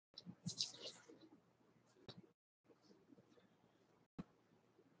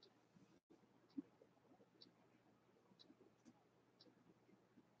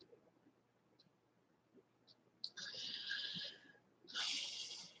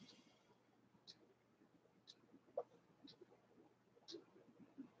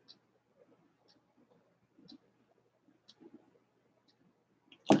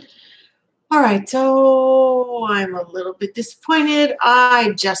All right, so I'm a little bit disappointed.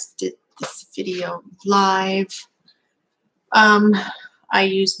 I just did this video live. I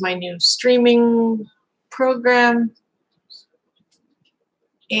used my new streaming program,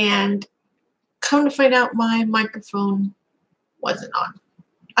 and come to find out my microphone wasn't on.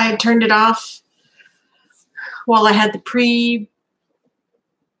 I had turned it off while I had the pre-screen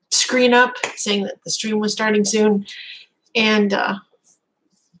up saying that the stream was starting soon, and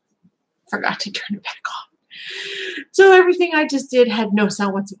forgot to turn it back on. So everything I just did had no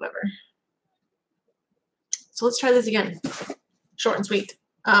sound whatsoever. So let's try this again. Short and sweet.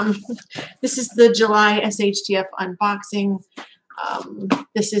 This is the July SHTF unboxing.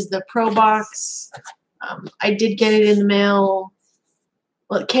 This is the Pro Box. I did get it in the mail.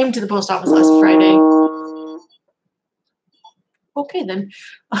 Well, it came to the post office last Friday. Okay, then.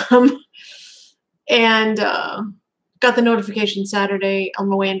 Got the notification Saturday on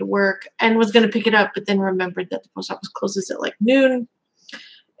my way into work and was going to pick it up, but then remembered that the post office closes at like noon.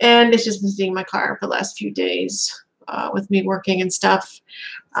 And it's just been sitting in my car for the last few days with me working and stuff.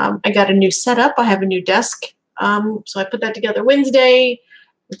 I got a new setup. I have a new desk. So I put that together Wednesday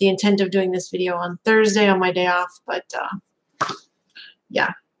with the intent of doing this video on Thursday on my day off. But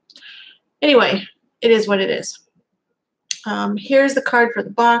yeah. Anyway, it is what it is. Here's the card for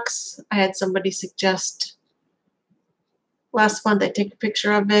the box. I had somebody suggest last month I take a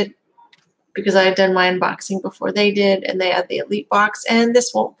picture of it because I had done my unboxing before they did, and they had the Elite box, and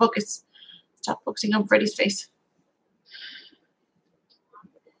this won't focus. Stop focusing on Freddy's face.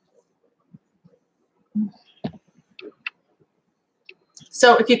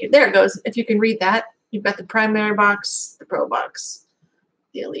 So if you can, there it goes. If you can read that, you've got the primary box, the Pro box,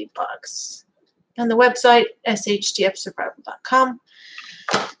 the Elite box, and the website shtfsurvival.com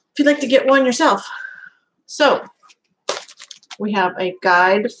if you'd like to get one yourself. So we have a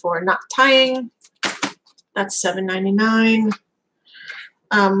guide for knot tying. That's $7.99.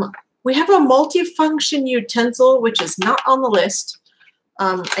 We have a multifunction utensil, which is not on the list.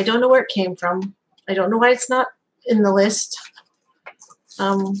 I don't know where it came from. I don't know why it's not in the list.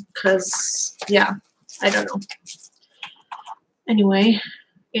 Because, yeah, I don't know. Anyway,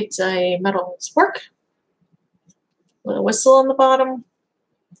 it's a metal spork with a whistle on the bottom.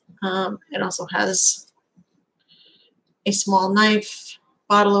 It also has a small knife,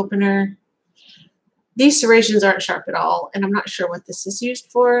 bottle opener. These serrations aren't sharp at all, and I'm not sure what this is used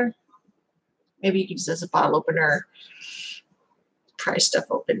for. Maybe you could use it as a bottle opener, pry stuff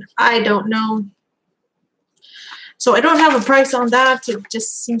open. I don't know. So I don't have a price on that. It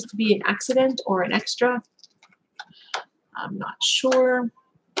just seems to be an accident or an extra. I'm not sure.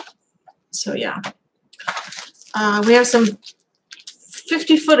 So yeah. We have some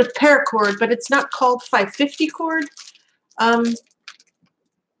 50-foot of paracord, but it's not called 550 cord.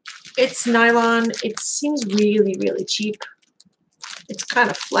 It's nylon. It seems really, really cheap. It's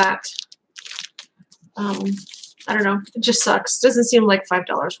kind of flat. I don't know. It just sucks. Doesn't seem like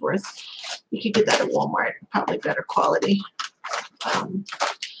 $5 worth. You could get that at Walmart. Probably better quality.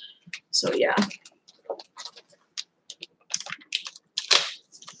 So yeah.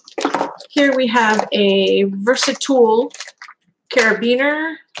 Here we have a Versatool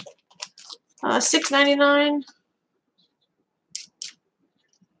carabiner. $6.99.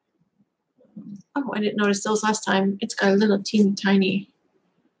 Oh, I didn't notice those last time. It's got a little teeny tiny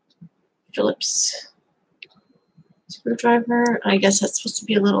Phillips screwdriver. I guess that's supposed to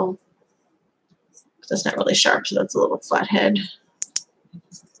be a little, that's not really sharp, so that's a little flat head.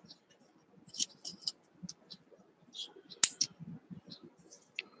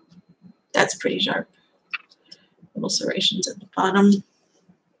 That's pretty sharp. Little serrations at the bottom.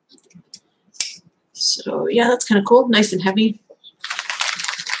 So yeah, that's kind of cool. Nice and heavy.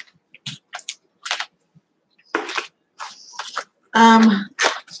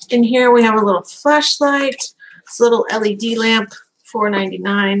 In here we have a little flashlight. It's a little LED lamp,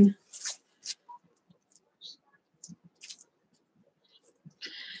 $4.99.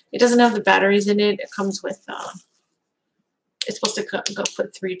 It doesn't have the batteries in it. It comes with, it's supposed to go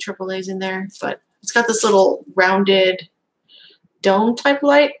put 3 AAAs in there, but it's got this little rounded dome type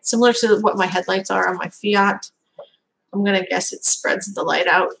light, similar to what my headlights are on my Fiat. I'm going to guess it spreads the light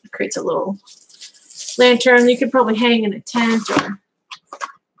out. It creates a little lantern you could probably hang in a tent or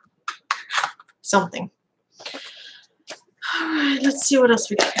something. All right, let's see what else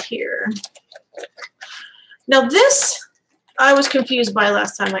we got here. Now this, I was confused by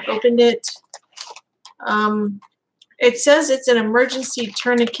last time I opened it. It says it's an emergency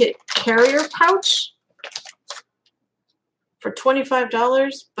tourniquet carrier pouch for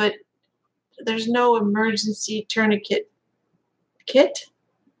 $25, but there's no emergency tourniquet kit.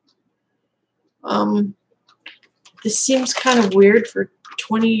 This seems kind of weird for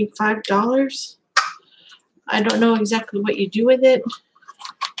 $25. I don't know exactly what you do with it.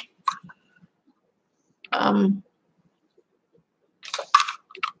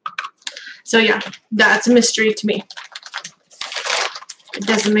 So yeah, that's a mystery to me. It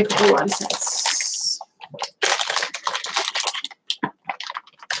doesn't make a whole lot of sense.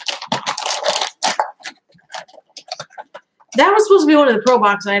 That was supposed to be one of the Pro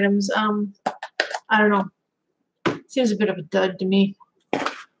Box items. I don't know. Seems a bit of a dud to me.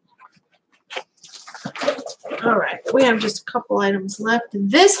 All right, we have just a couple items left.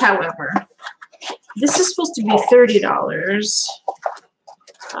 This, however, this is supposed to be $30.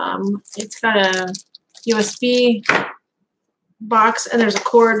 It's got a USB box, and there's a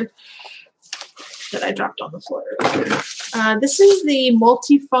cord that I dropped on the floor earlier. This is the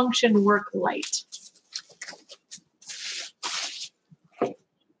multifunction work light.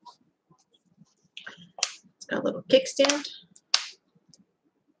 It's got a little kickstand.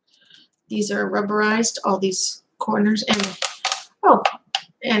 These are rubberized, all these corners, and oh,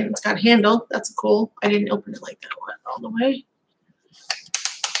 and it's got a handle. That's cool. I didn't open it like that one all the way.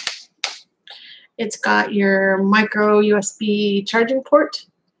 It's got your micro USB charging port.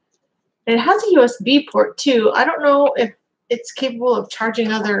 And it has a USB port too. I don't know if it's capable of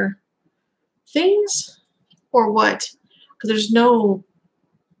charging other things or what, because there's no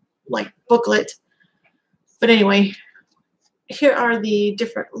like booklet. But anyway, here are the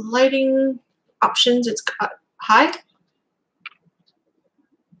different lighting options. It's got high,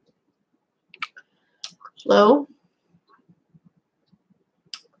 low,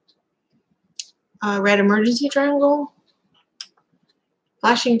 red emergency triangle,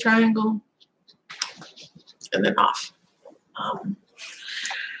 flashing triangle, and then off.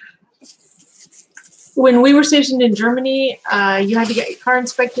 When we were stationed in Germany, you had to get your car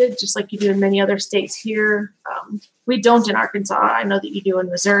inspected, just like you do in many other states here. We don't in Arkansas. I know that you do in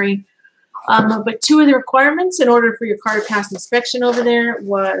Missouri. But two of the requirements in order for your car to pass inspection over there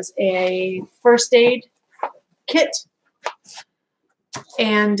was a first aid kit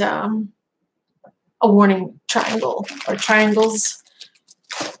and a warning triangle or triangles.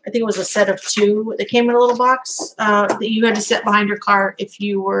 I think it was a set of two. They came in a little box that you had to set behind your car if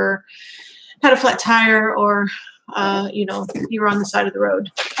you had a flat tire or you know, you were on the side of the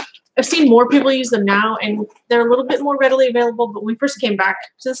road. I've seen more people use them now, and they're a little bit more readily available. But when we first came back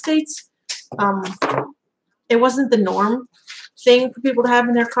to the States, it wasn't the norm thing for people to have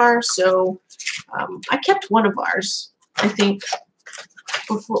in their car. So I kept one of ours. I think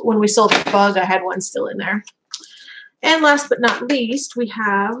before, when we sold the Bug, I had one still in there. And last but not least, we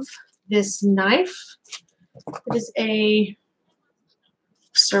have this knife. It is a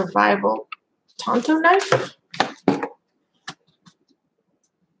survival Tonto knife.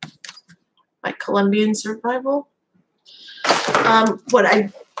 Like Colombian survival.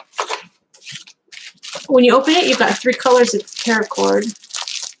 When you open it, you've got three colors of paracord: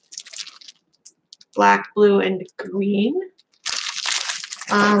 black, blue, and green.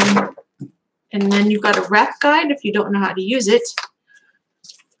 And then you've got a wrap guide if you don't know how to use it,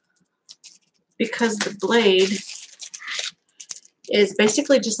 because the blade is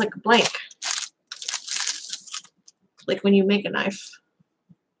basically just like a blank, like when you make a knife.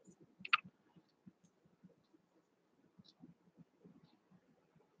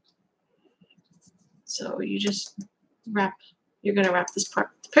 So you just you're going to wrap this part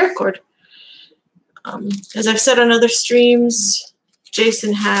with paracord. As I've said on other streams,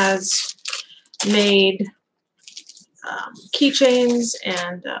 Jason has made keychains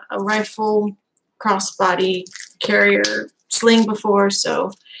and a rifle crossbody carrier sling before,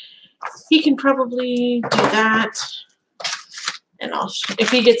 so he can probably do that. And if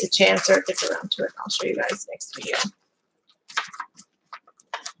he gets a chance or gets around to it, I'll show you guys next video.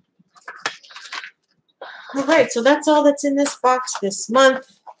 All right, so that's all that's in this box this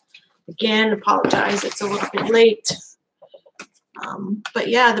month. Again, apologize, it's a little bit late. But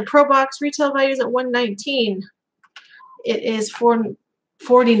yeah, the Pro Box retail value is at $119. It is for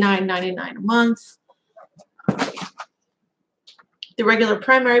 $49.99 a month. The regular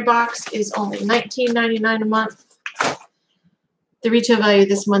primary box is only $19.99 a month. The retail value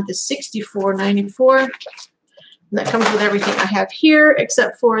this month is $64.94. And that comes with everything I have here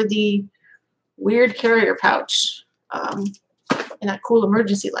except for the weird carrier pouch and that cool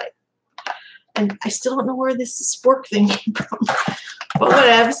emergency light. And I still don't know where this spork thing came from, but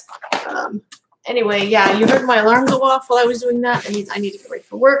whatevs. Anyway, yeah, you heard my alarm go off while I was doing that. That means I need to get ready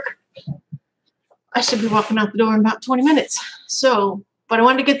for work. I should be walking out the door in about 20 minutes. So, but I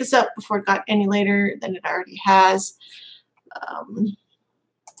wanted to get this up before it got any later than it already has.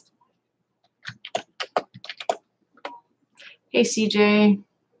 Hey, CJ.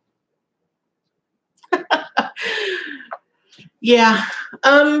 Yeah.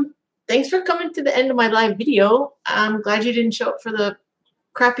 Thanks for coming to the end of my live video. I'm glad you didn't show up for the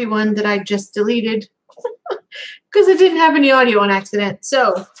crappy one that I just deleted because it didn't have any audio on accident.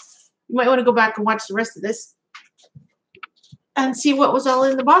 So you might want to go back and watch the rest of this and see what was all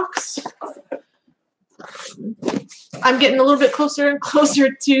in the box. I'm getting a little bit closer and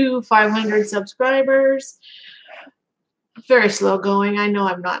closer to 500 subscribers. Very slow going. I know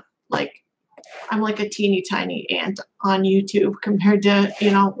I'm not like, I'm like a teeny tiny ant on YouTube compared to,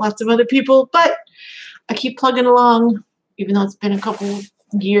 you know, lots of other people, but I keep plugging along, even though it's been a couple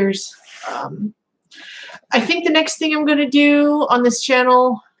years. I think the next thing I'm going to do on this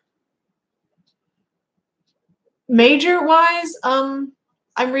channel, major-wise, I'm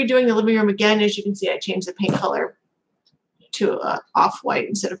redoing the living room again. As you can see, I changed the paint color to off-white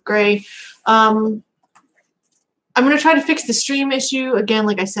instead of gray. I'm going to try to fix the stream issue again,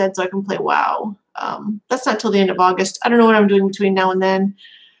 like I said, so I can play WoW. That's not till the end of August. I don't know what I'm doing between now and then.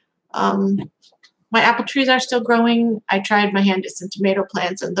 My apple trees are still growing. I tried my hand at some tomato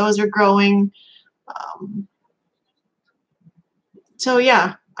plants, and those are growing. So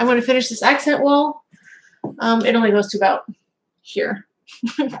yeah, I'm going to finish this accent wall. It only goes to about here.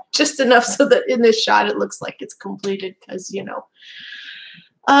 Just enough so that in this shot it looks like it's completed because, you know.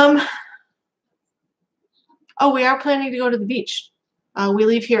 Oh, we are planning to go to the beach. We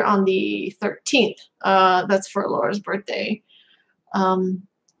leave here on the 13th. That's for Laura's birthday. I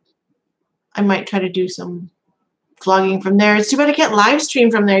might try to do some vlogging from there. It's too bad I can't live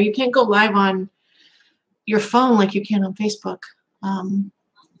stream from there. You can't go live on your phone like you can on Facebook,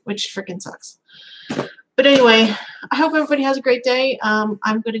 which freaking sucks. But anyway, I hope everybody has a great day. I'm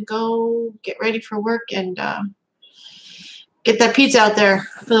going to go get ready for work and get that pizza out there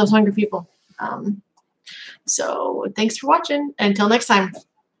for those hungry people. So thanks for watching. Until next time.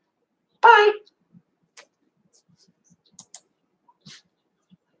 Bye.